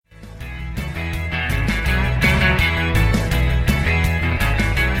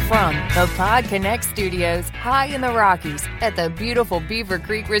From the Pod Connect Studios high in the Rockies at the beautiful Beaver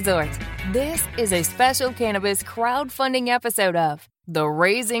Creek Resort, this is a special cannabis crowdfunding episode of the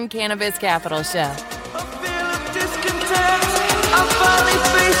Raising Cannabis Capital Show. A feel of discontent, I'm finally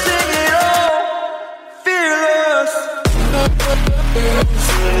facing it all, fearless.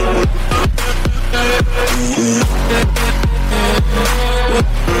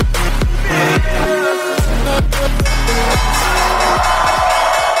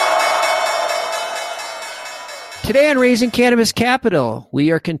 Today on Raising Cannabis Capital,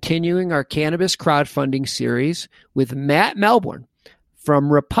 we are continuing our cannabis crowdfunding series with Matt Melbourne from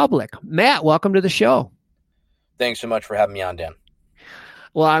Republic. Matt, welcome to the show. Thanks so much for having me on, Dan.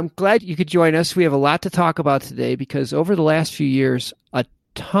 Well, I'm glad you could join us. We have a lot to talk about today because over the last few years, a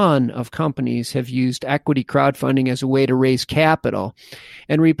ton of companies have used equity crowdfunding as a way to raise capital.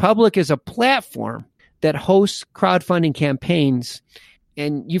 And Republic is a platform that hosts crowdfunding campaigns.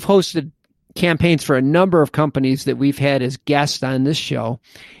 And you've hosted campaigns for a number of companies that we've had as guests on this show.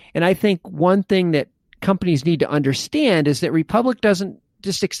 And I think one thing that companies need to understand is that Republic doesn't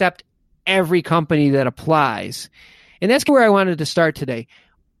just accept every company that applies. And that's where I wanted to start today.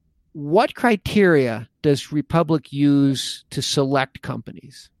 What criteria does Republic use to select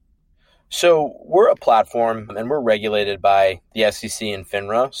companies? So we're a platform and we're regulated by the SEC and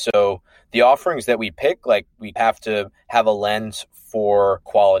FINRA. So the offerings that we pick, like we have to have a lens for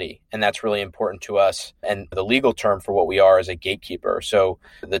quality. And that's really important to us. And the legal term for what we are is a gatekeeper. So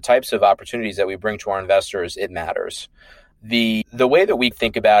the types of opportunities that we bring to our investors, it matters. The way that we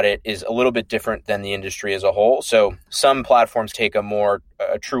think about it is a little bit different than the industry as a whole. So some platforms take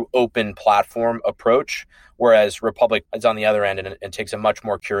a true open platform approach, whereas Republic is on the other end and takes a much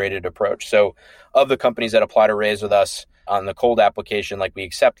more curated approach. So of the companies that apply to raise with us on the cold application, like we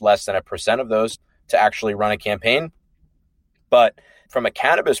accept less than 1% of those to actually run a campaign. But from a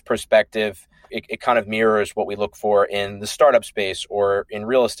cannabis perspective, it kind of mirrors what we look for in the startup space or in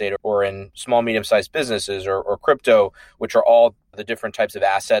real estate or in small, medium-sized businesses or crypto, which are all the different types of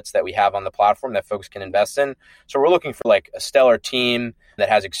assets that we have on the platform that folks can invest in. So we're looking for like a stellar team that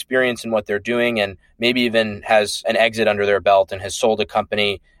has experience in what they're doing and maybe even has an exit under their belt and has sold a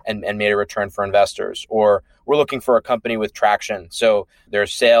company and made a return for investors. Or we're looking for a company with traction. So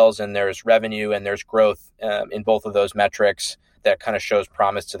there's sales and there's revenue and there's growth in both of those metrics that kind of shows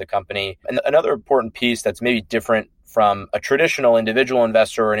promise to the company. And another important piece that's maybe different from a traditional individual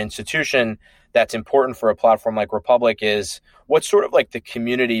investor or an institution that's important for a platform like Republic is what's sort of like the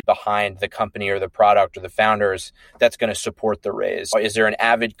community behind the company or the product or the founders that's going to support the raise. Is there an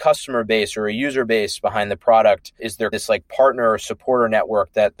avid customer base or a user base behind the product? Is there this like partner or supporter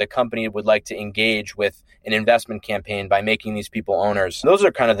network that the company would like to engage with an investment campaign by making these people owners? Those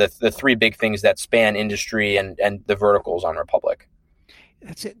are kind of the three big things that span industry and the verticals on Republic.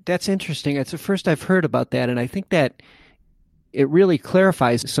 That's interesting. It's the first I've heard about that. And I think that it really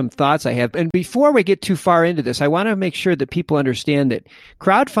clarifies some thoughts I have. And before we get too far into this, I want to make sure that people understand that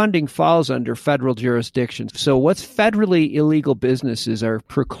crowdfunding falls under federal jurisdiction. So what's federally illegal businesses are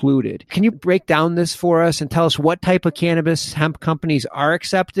precluded. Can you break down this for us and tell us what type of cannabis hemp companies are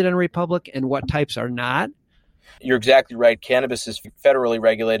accepted in Republic and what types are not? You're exactly right. Cannabis is federally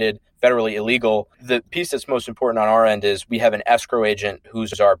regulated, federally illegal. The piece that's most important on our end is we have an escrow agent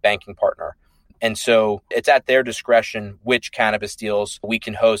who's our banking partner. And so it's at their discretion which cannabis deals we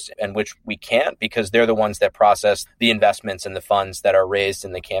can host and which we can't, because they're the ones that process the investments and the funds that are raised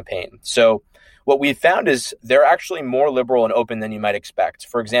in the campaign. So what we found is they're actually more liberal and open than you might expect.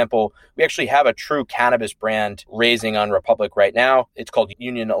 For example, we actually have a true cannabis brand raising on Republic right now. It's called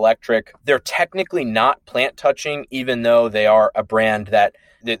Union Electric. They're technically not plant touching, even though they are a brand that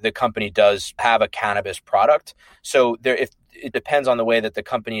the company does have a cannabis product. So it depends on the way that the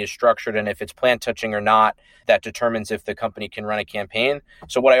company is structured and if it's plant touching or not, that determines if the company can run a campaign.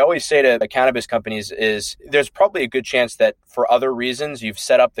 So what I always say to the cannabis companies is there's probably a good chance that for other reasons, you've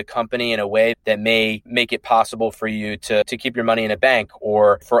set up the company in a way that may make it possible for you to keep your money in a bank,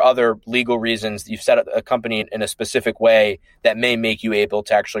 or for other legal reasons, you've set up a company in a specific way that may make you able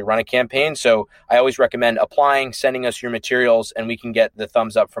to actually run a campaign. So I always recommend applying, sending us your materials, and we can get the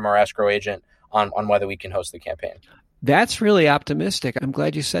thumbs up from our escrow agent on whether we can host the campaign. That's really optimistic. I'm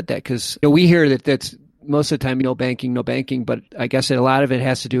glad you said that because we hear that's most of the time no banking, but I guess a lot of it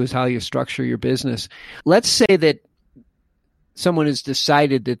has to do with how you structure your business. Let's say that someone has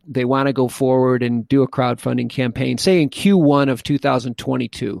decided that they want to go forward and do a crowdfunding campaign, say in Q1 of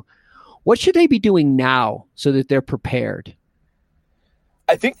 2022. What should they be doing now so that they're prepared?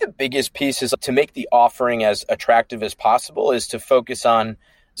 I think the biggest piece is to make the offering as attractive as possible is to focus on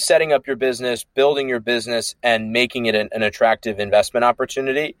setting up your business, building your business, and making it an attractive investment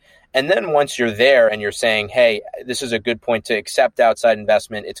opportunity. And then once you're there and you're saying, hey, this is a good point to accept outside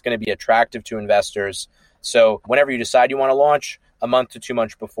investment, it's going to be attractive to investors. So whenever you decide you want to launch, a month to 2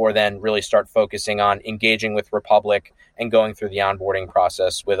 months before then, really start focusing on engaging with Republic and going through the onboarding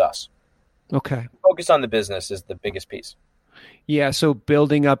process with us. Okay. Focus on the business is the biggest piece. Yeah. So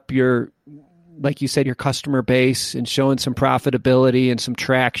building up your, like you said, your customer base and showing some profitability and some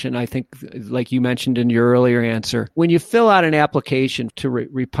traction, I think, like you mentioned in your earlier answer, when you fill out an application to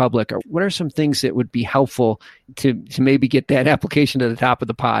Republic, what are some things that would be helpful to maybe get that application to the top of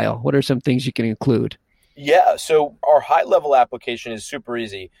the pile? What are some things you can include? Yeah, so our high-level application is super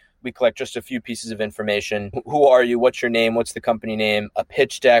easy. We collect just a few pieces of information. Who are you? What's your name? What's the company name? A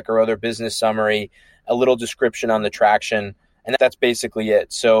pitch deck or other business summary, a little description on the traction, and that's basically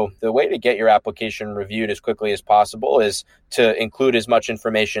it. So the way to get your application reviewed as quickly as possible is to include as much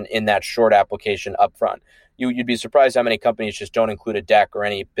information in that short application upfront. You'd be surprised how many companies just don't include a deck or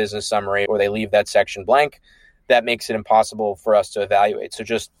any business summary, or they leave that section blank. That makes it impossible for us to evaluate. So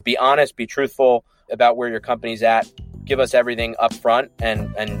just be honest, be truthful about where your company's at. Give us everything up front,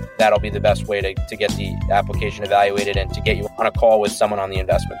 and that'll be the best way to get the application evaluated and to get you on a call with someone on the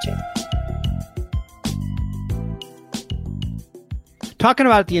investment team. Talking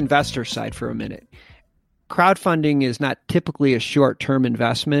about the investor side for a minute. Crowdfunding is not typically a short-term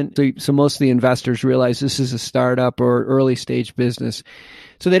investment. So most of the investors realize this is a startup or early stage business.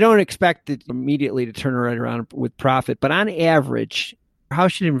 So they don't expect it immediately to turn right around with profit. But on average, how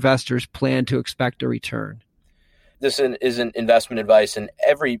should investors plan to expect a return? This isn't investment advice, and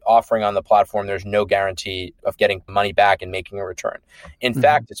every offering on the platform, there's no guarantee of getting money back and making a return. In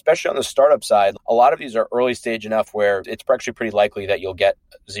fact, especially on the startup side, a lot of these are early stage enough where it's actually pretty likely that you'll get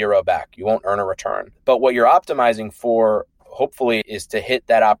zero back. You won't earn a return. But what you're optimizing for, hopefully, is to hit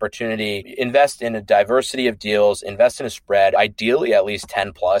that opportunity, invest in a diversity of deals, invest in a spread, ideally at least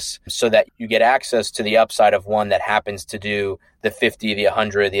 10 plus, so that you get access to the upside of one that happens to do the 50, the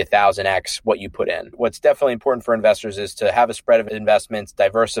 100, the 1,000x what you put in. What's definitely important for investors is to have a spread of investments,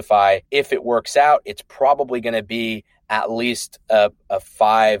 diversify. If it works out, it's probably going to be at least a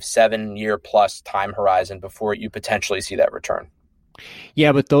 5-7 year plus time horizon before you potentially see that return.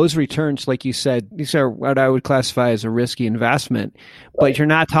 Yeah, but those returns, like you said, these are what I would classify as a risky investment, but you're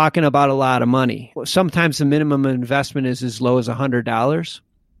not talking about a lot of money. Sometimes the minimum investment is as low as $100.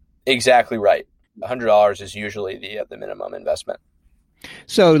 Exactly right. $100 is usually the minimum investment.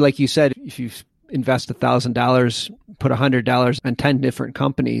 So like you said, if you invest $1,000, put $100 on 10 different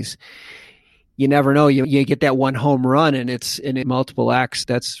companies, you never know. You get that one home run and it's in multiple X.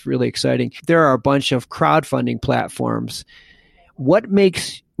 That's really exciting. There are a bunch of crowdfunding platforms. What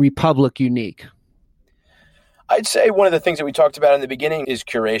makes Republic unique? I'd say one of the things that we talked about in the beginning is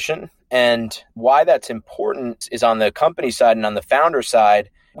curation. And why that's important is on the company side and on the founder side,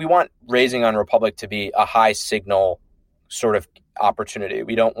 we want raising on Republic to be a high signal sort of opportunity.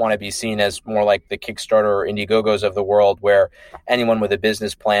 We don't want to be seen as more like the Kickstarter or Indiegogos of the world, where anyone with a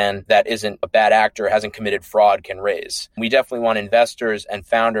business plan that isn't a bad actor, hasn't committed fraud, can raise. We definitely want investors and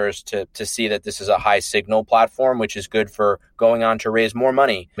founders to see that this is a high signal platform, which is good for going on to raise more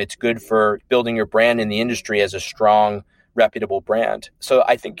money. It's good for building your brand in the industry as a strong, reputable brand. So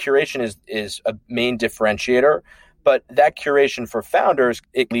I think curation is a main differentiator, but that curation for founders,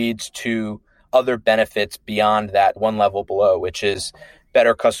 it leads to other benefits beyond that one level below, which is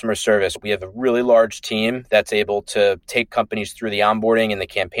better customer service. We have a really large team that's able to take companies through the onboarding and the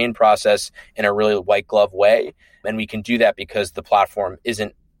campaign process in a really white glove way. And we can do that because the platform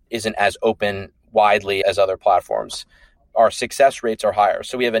isn't as open widely as other platforms. Our success rates are higher.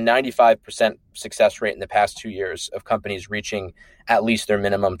 So we have a 95% success rate in the past 2 years of companies reaching at least their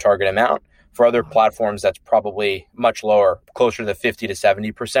minimum target amount. For other platforms, that's probably much lower, closer to the 50 to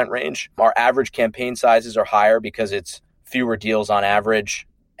 70% range. Our average campaign sizes are higher because it's fewer deals on average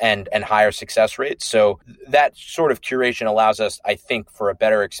and higher success rates. So that sort of curation allows us, I think, for a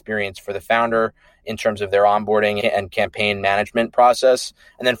better experience for the founder in terms of their onboarding and campaign management process.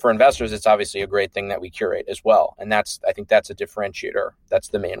 And then for investors, it's obviously a great thing that we curate as well. And I think that's a differentiator. That's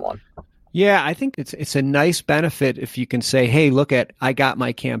the main one. Yeah, I think it's a nice benefit if you can say, hey, look I got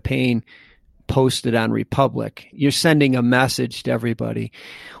my campaign posted on Republic. You're sending a message to everybody.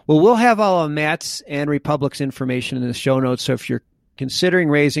 Well, we'll have all of Matt's and Republic's information in the show notes. So if you're considering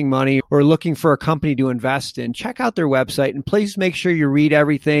raising money or looking for a company to invest in, check out their website and please make sure you read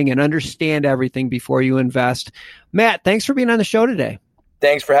everything and understand everything before you invest. Matt, thanks for being on the show today.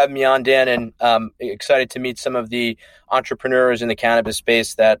 Thanks for having me on, Dan, and excited to meet some of the entrepreneurs in the cannabis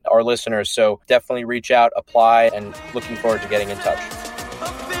space that are listeners. So definitely reach out, apply, and looking forward to getting in touch.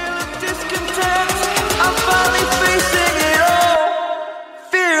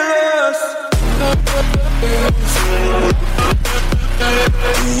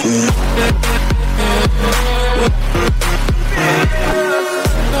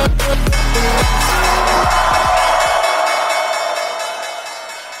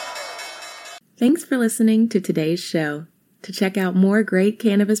 Thanks for listening to today's show. To check out more great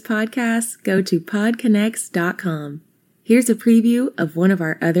cannabis podcasts, go to podconnects.com. Here's a preview of one of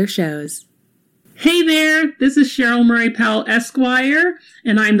our other shows. Hey there, this is Cheryl Murray Powell Esquire,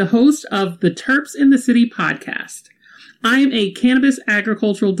 and I'm the host of the Terps in the City podcast. I'm a cannabis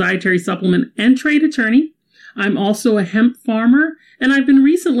agricultural dietary supplement and trade attorney. I'm also a hemp farmer, and I've been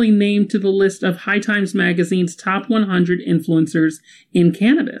recently named to the list of High Times Magazine's top 100 influencers in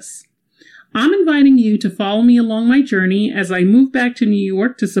cannabis. I'm inviting you to follow me along my journey as I move back to New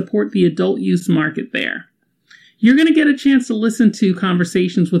York to support the adult use market there. You're going to get a chance to listen to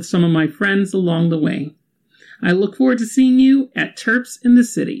conversations with some of my friends along the way. I look forward to seeing you at Terps in the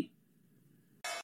City.